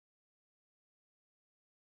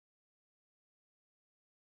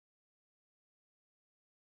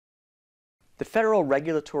The federal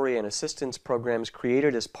regulatory and assistance programs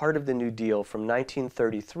created as part of the New Deal from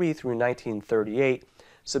 1933 through 1938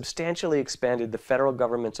 substantially expanded the federal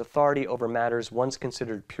government's authority over matters once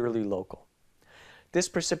considered purely local. This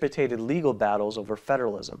precipitated legal battles over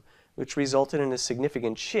federalism, which resulted in a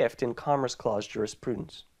significant shift in Commerce Clause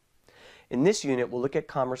jurisprudence. In this unit, we'll look at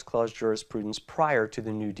Commerce Clause jurisprudence prior to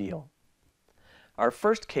the New Deal. Our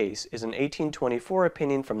first case is an 1824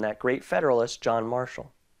 opinion from that great Federalist, John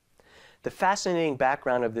Marshall. The fascinating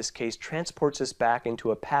background of this case transports us back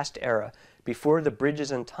into a past era before the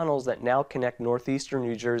bridges and tunnels that now connect northeastern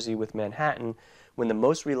New Jersey with Manhattan, when the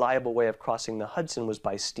most reliable way of crossing the Hudson was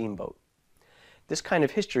by steamboat. This kind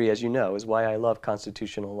of history, as you know, is why I love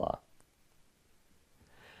constitutional law.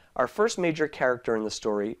 Our first major character in the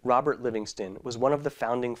story, Robert Livingston, was one of the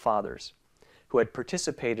founding fathers who had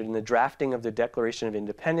participated in the drafting of the Declaration of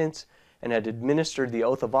Independence and had administered the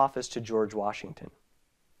oath of office to George Washington.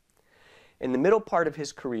 In the middle part of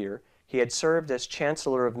his career, he had served as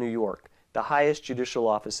Chancellor of New York, the highest judicial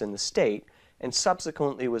office in the state, and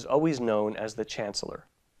subsequently was always known as the Chancellor.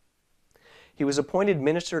 He was appointed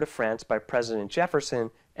Minister to France by President Jefferson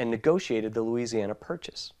and negotiated the Louisiana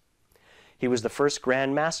Purchase. He was the first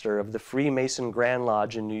Grand Master of the Freemason Grand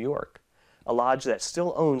Lodge in New York, a lodge that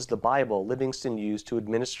still owns the Bible Livingston used to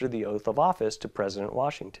administer the oath of office to President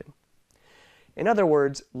Washington. In other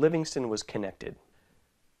words, Livingston was connected.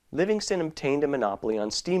 Livingston obtained a monopoly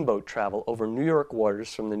on steamboat travel over New York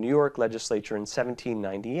waters from the New York legislature in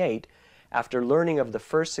 1798 after learning of the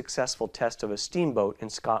first successful test of a steamboat in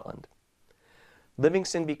Scotland.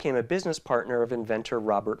 Livingston became a business partner of inventor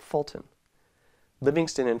Robert Fulton.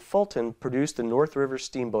 Livingston and Fulton produced the North River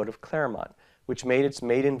steamboat of Clermont, which made its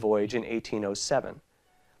maiden voyage in 1807.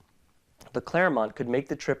 The Clermont could make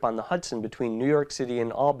the trip on the Hudson between New York City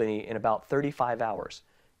and Albany in about 35 hours,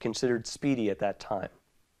 considered speedy at that time.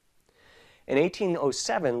 In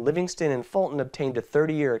 1807, Livingston and Fulton obtained a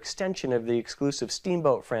 30-year extension of the exclusive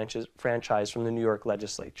steamboat franchise from the New York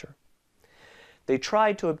legislature. They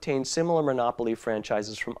tried to obtain similar monopoly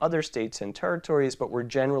franchises from other states and territories, but were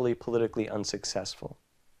generally politically unsuccessful.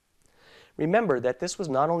 Remember that this was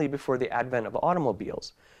not only before the advent of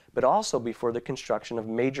automobiles, but also before the construction of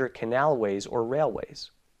major canalways or railways.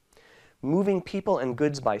 Moving people and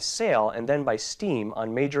goods by sail and then by steam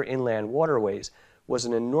on major inland waterways was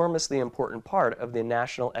an enormously important part of the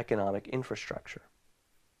national economic infrastructure.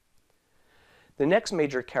 The next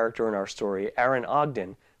major character in our story, Aaron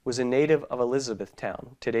Ogden, was a native of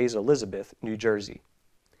Elizabethtown, today's Elizabeth, New Jersey.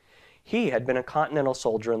 He had been a Continental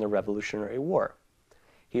soldier in the Revolutionary War.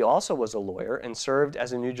 He also was a lawyer and served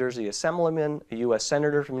as a New Jersey Assemblyman, a U.S.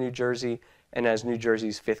 Senator from New Jersey, and as New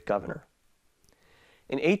Jersey's 5th governor.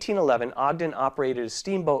 In 1811, Ogden operated a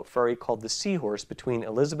steamboat ferry called the Seahorse between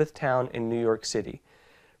Elizabethtown and New York City,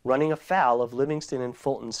 running afoul of Livingston and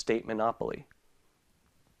Fulton's state monopoly.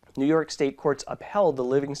 New York state courts upheld the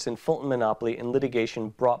Livingston-Fulton monopoly in litigation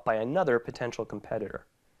brought by another potential competitor.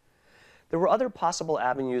 There were other possible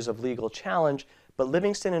avenues of legal challenge, but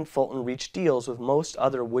Livingston and Fulton reached deals with most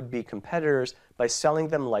other would-be competitors by selling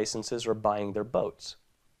them licenses or buying their boats.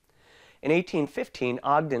 In 1815,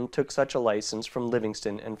 Ogden took such a license from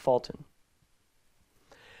Livingston and Fulton.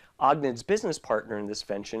 Ogden's business partner in this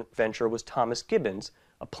venture was Thomas Gibbons,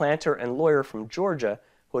 a planter and lawyer from Georgia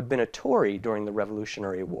who had been a Tory during the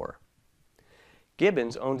Revolutionary War.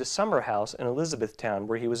 Gibbons owned a summer house in Elizabethtown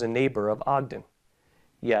where he was a neighbor of Ogden.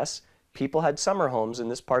 Yes, people had summer homes in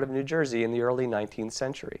this part of New Jersey in the early 19th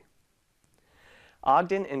century.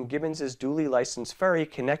 Ogden and Gibbons's duly licensed ferry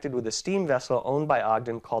connected with a steam vessel owned by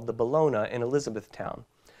Ogden called the Bellona in Elizabethtown,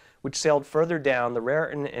 which sailed further down the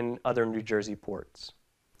Raritan and other New Jersey ports.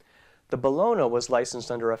 The Bellona was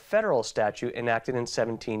licensed under a federal statute enacted in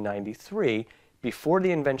 1793 before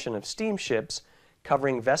the invention of steamships,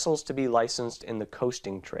 covering vessels to be licensed in the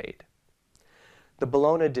coasting trade. The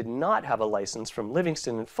Bellona did not have a license from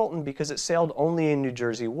Livingston and Fulton because it sailed only in New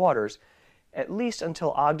Jersey waters, at least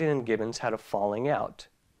until Ogden and Gibbons had a falling out.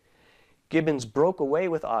 Gibbons broke away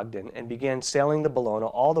with Ogden and began sailing the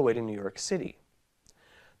Bellona all the way to New York City.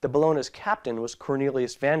 The Bellona's captain was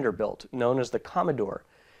Cornelius Vanderbilt, known as the Commodore,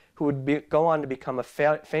 who would go on to become a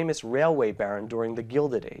famous railway baron during the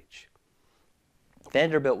Gilded Age.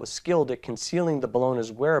 Vanderbilt was skilled at concealing the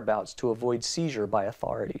Bellona's whereabouts to avoid seizure by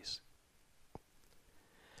authorities.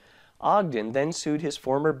 Ogden then sued his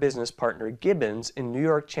former business partner Gibbons in New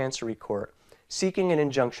York Chancery Court, seeking an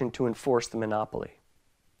injunction to enforce the monopoly.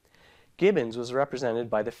 Gibbons was represented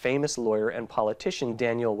by the famous lawyer and politician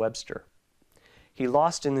Daniel Webster. He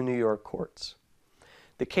lost in the New York courts.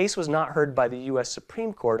 The case was not heard by the U.S.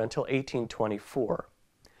 Supreme Court until 1824.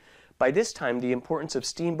 By this time, the importance of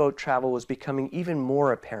steamboat travel was becoming even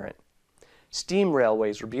more apparent. Steam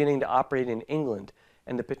railways were beginning to operate in England,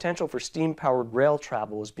 and the potential for steam-powered rail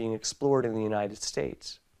travel was being explored in the United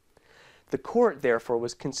States. The court, therefore,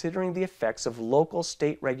 was considering the effects of local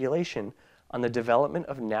state regulation on the development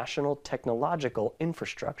of national technological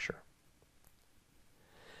infrastructure.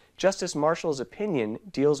 Justice Marshall's opinion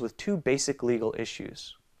deals with two basic legal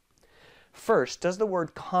issues. First, does the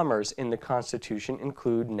word commerce in the Constitution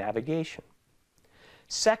include navigation?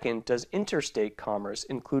 Second, does interstate commerce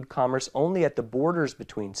include commerce only at the borders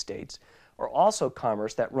between states, or also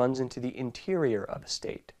commerce that runs into the interior of a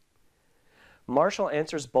state? Marshall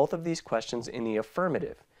answers both of these questions in the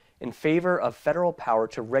affirmative, in favor of federal power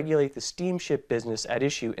to regulate the steamship business at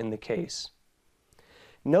issue in the case.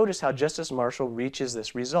 Notice how Justice Marshall reaches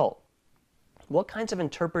this result. What kinds of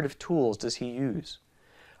interpretive tools does he use?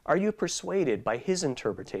 Are you persuaded by his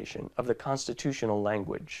interpretation of the constitutional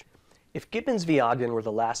language? If Gibbons v. Ogden were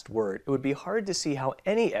the last word, it would be hard to see how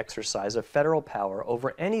any exercise of federal power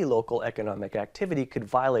over any local economic activity could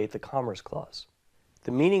violate the Commerce Clause.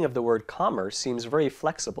 The meaning of the word commerce seems very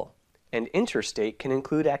flexible, and interstate can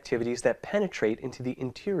include activities that penetrate into the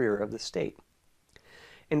interior of the state.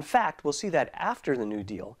 In fact, we'll see that after the New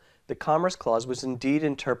Deal, the Commerce Clause was indeed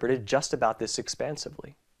interpreted just about this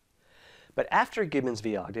expansively. But after Gibbons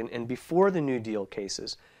v. Ogden and before the New Deal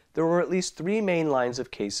cases, there were at least three main lines of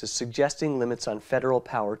cases suggesting limits on federal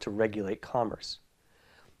power to regulate commerce.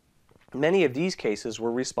 Many of these cases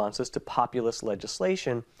were responses to populist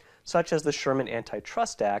legislation, such as the Sherman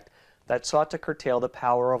Antitrust Act, that sought to curtail the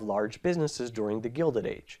power of large businesses during the Gilded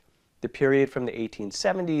Age, the period from the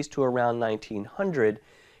 1870s to around 1900,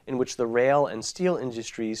 in which the rail and steel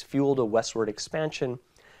industries fueled a westward expansion,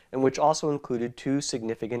 and which also included two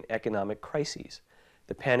significant economic crises,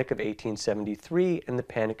 the Panic of 1873 and the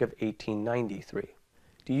Panic of 1893.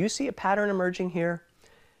 Do you see a pattern emerging here?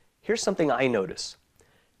 Here's something I notice.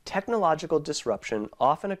 Technological disruption,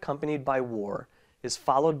 often accompanied by war, is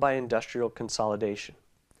followed by industrial consolidation.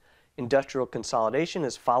 Industrial consolidation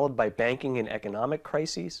is followed by banking and economic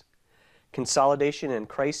crises. Consolidation and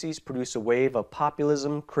crises produce a wave of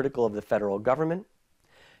populism critical of the federal government.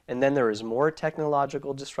 And then there is more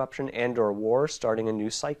technological disruption and/or war, starting a new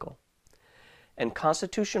cycle. And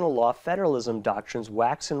constitutional law federalism doctrines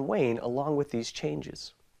wax and wane along with these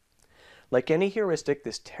changes. Like any heuristic,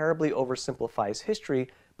 this terribly oversimplifies history,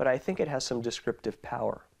 but I think it has some descriptive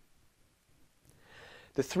power.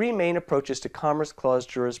 The three main approaches to Commerce Clause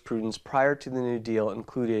jurisprudence prior to the New Deal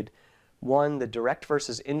included 1. The direct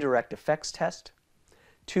versus indirect effects test,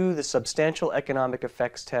 2. The substantial economic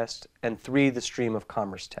effects test, and 3. The stream of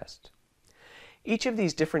commerce test. Each of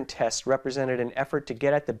these different tests represented an effort to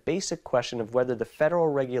get at the basic question of whether the federal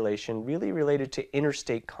regulation really related to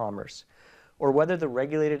interstate commerce, or whether the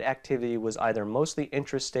regulated activity was either mostly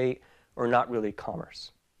intrastate or not really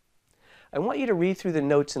commerce. I want you to read through the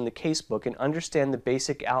notes in the casebook and understand the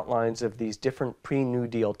basic outlines of these different pre-New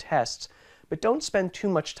Deal tests, but don't spend too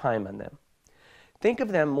much time on them. Think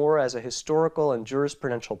of them more as a historical and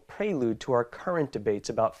jurisprudential prelude to our current debates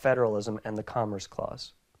about federalism and the Commerce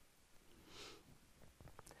Clause.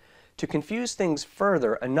 To confuse things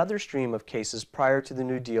further, another stream of cases prior to the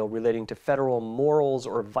New Deal relating to federal morals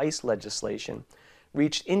or vice legislation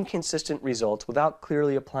reached inconsistent results without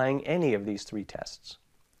clearly applying any of these three tests.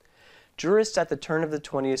 Jurists at the turn of the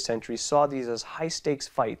 20th century saw these as high-stakes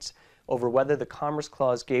fights over whether the Commerce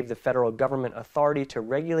Clause gave the federal government authority to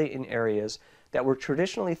regulate in areas that were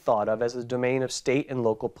traditionally thought of as the domain of state and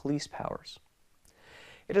local police powers.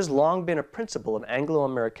 It has long been a principle of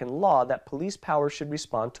Anglo-American law that police powers should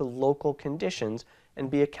respond to local conditions and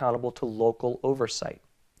be accountable to local oversight.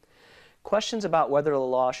 Questions about whether the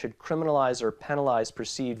law should criminalize or penalize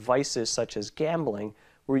perceived vices such as gambling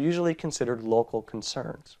were usually considered local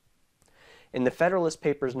concerns. In the Federalist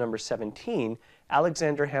Papers number 17,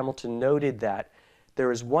 Alexander Hamilton noted that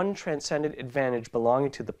there is one transcendent advantage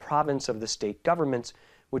belonging to the province of the state governments,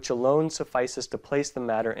 which alone suffices to place the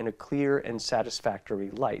matter in a clear and satisfactory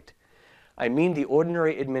light. I mean the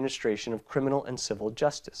ordinary administration of criminal and civil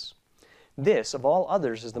justice. This, of all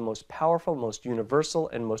others, is the most powerful, most universal,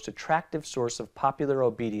 and most attractive source of popular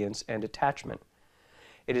obedience and attachment.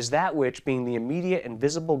 It is that which, being the immediate and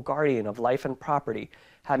visible guardian of life and property,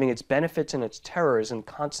 having its benefits and its terrors in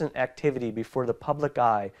constant activity before the public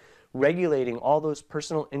eye, regulating all those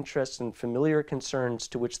personal interests and familiar concerns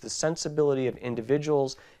to which the sensibility of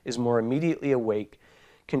individuals is more immediately awake,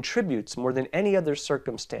 contributes more than any other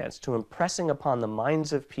circumstance to impressing upon the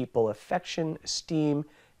minds of people affection, esteem,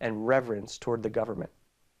 and reverence toward the government.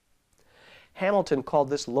 Hamilton called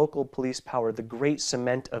this local police power the great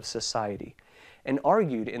cement of society, and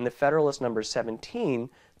argued in the Federalist No. 17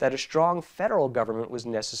 that a strong federal government was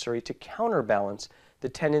necessary to counterbalance the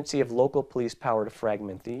tendency of local police power to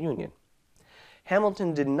fragment the Union.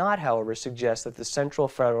 Hamilton did not, however, suggest that the central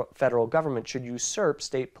federal government should usurp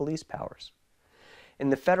state police powers. In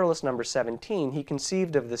the Federalist No. 17, he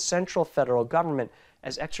conceived of the central federal government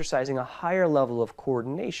as exercising a higher level of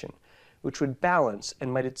coordination, which would balance,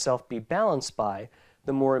 and might itself be balanced by,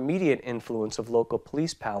 the more immediate influence of local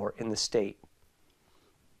police power in the state.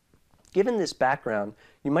 Given this background,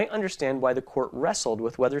 you might understand why the court wrestled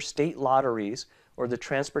with whether state lotteries or the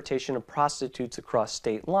transportation of prostitutes across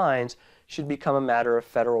state lines should become a matter of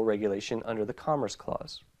federal regulation under the Commerce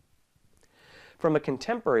Clause. From a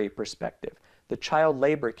contemporary perspective, the child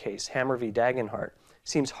labor case, Hammer v. Dagenhart,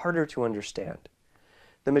 seems harder to understand.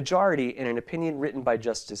 The majority, in an opinion written by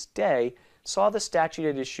Justice Day, saw the statute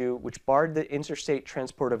at issue, which barred the interstate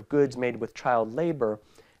transport of goods made with child labor,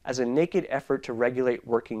 as a naked effort to regulate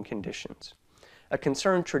working conditions, a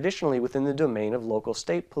concern traditionally within the domain of local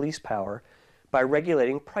state police power, by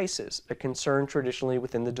regulating prices, a concern traditionally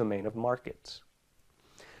within the domain of markets.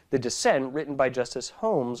 The dissent, written by Justice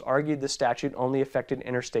Holmes, argued the statute only affected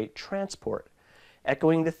interstate transport,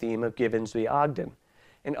 echoing the theme of Gibbons v. Ogden,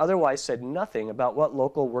 and otherwise said nothing about what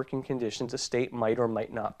local working conditions a state might or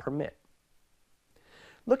might not permit.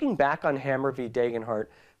 Looking back on Hammer v. Dagenhart,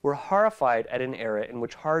 we're horrified at an era in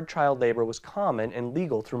which hard child labor was common and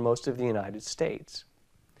legal through most of the United States.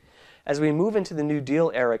 As we move into the New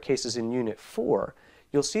Deal era cases in Unit 4,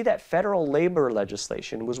 you'll see that federal labor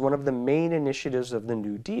legislation was one of the main initiatives of the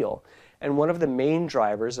New Deal and one of the main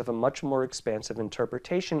drivers of a much more expansive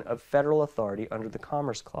interpretation of federal authority under the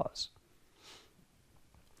Commerce Clause.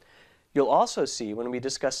 You'll also see, when we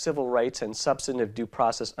discuss civil rights and substantive due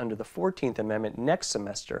process under the 14th Amendment next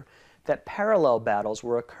semester, that parallel battles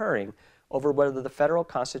were occurring over whether the federal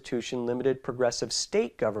Constitution limited progressive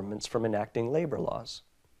state governments from enacting labor laws.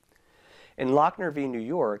 In Lochner v. New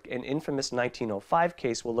York, an infamous 1905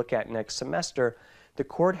 case we'll look at next semester, the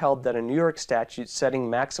court held that a New York statute setting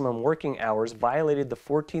maximum working hours violated the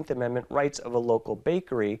 14th Amendment rights of a local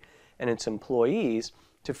bakery and its employees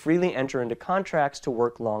to freely enter into contracts to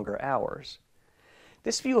work longer hours.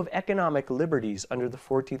 This view of economic liberties under the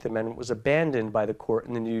 14th Amendment was abandoned by the court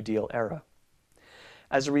in the New Deal era.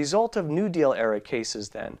 As a result of New Deal era cases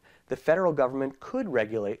then, the federal government could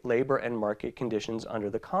regulate labor and market conditions under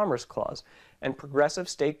the Commerce Clause, and progressive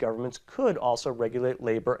state governments could also regulate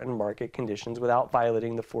labor and market conditions without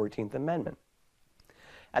violating the 14th Amendment.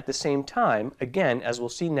 At the same time, again, as we'll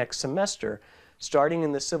see next semester, starting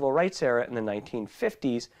in the Civil Rights era in the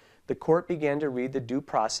 1950s, the court began to read the Due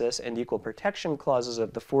Process and Equal Protection Clauses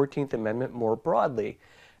of the 14th Amendment more broadly,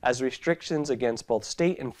 as restrictions against both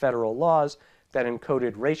state and federal laws that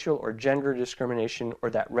encoded racial or gender discrimination or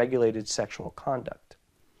that regulated sexual conduct.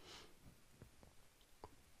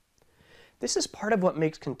 This is part of what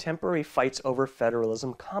makes contemporary fights over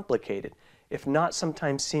federalism complicated, if not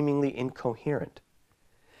sometimes seemingly incoherent.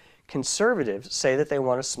 Conservatives say that they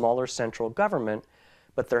want a smaller central government,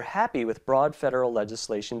 but they're happy with broad federal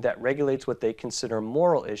legislation that regulates what they consider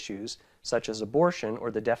moral issues, such as abortion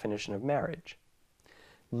or the definition of marriage.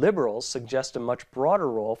 Liberals suggest a much broader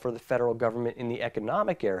role for the federal government in the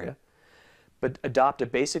economic area, but adopt a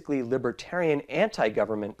basically libertarian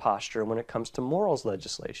anti-government posture when it comes to morals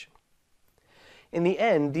legislation. In the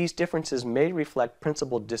end, these differences may reflect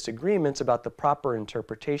principled disagreements about the proper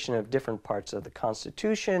interpretation of different parts of the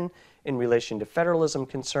Constitution in relation to federalism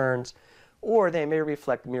concerns, or they may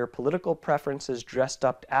reflect mere political preferences dressed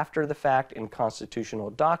up after the fact in constitutional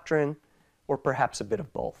doctrine, or perhaps a bit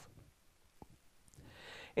of both.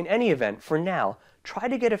 In any event, for now, try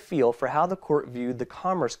to get a feel for how the court viewed the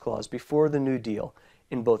Commerce Clause before the New Deal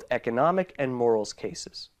in both economic and morals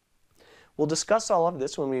cases. We'll discuss all of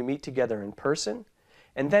this when we meet together in person,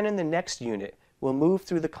 and then in the next unit, we'll move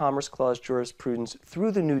through the Commerce Clause jurisprudence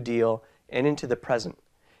through the New Deal and into the present,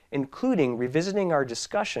 including revisiting our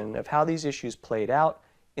discussion of how these issues played out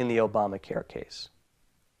in the Obamacare case.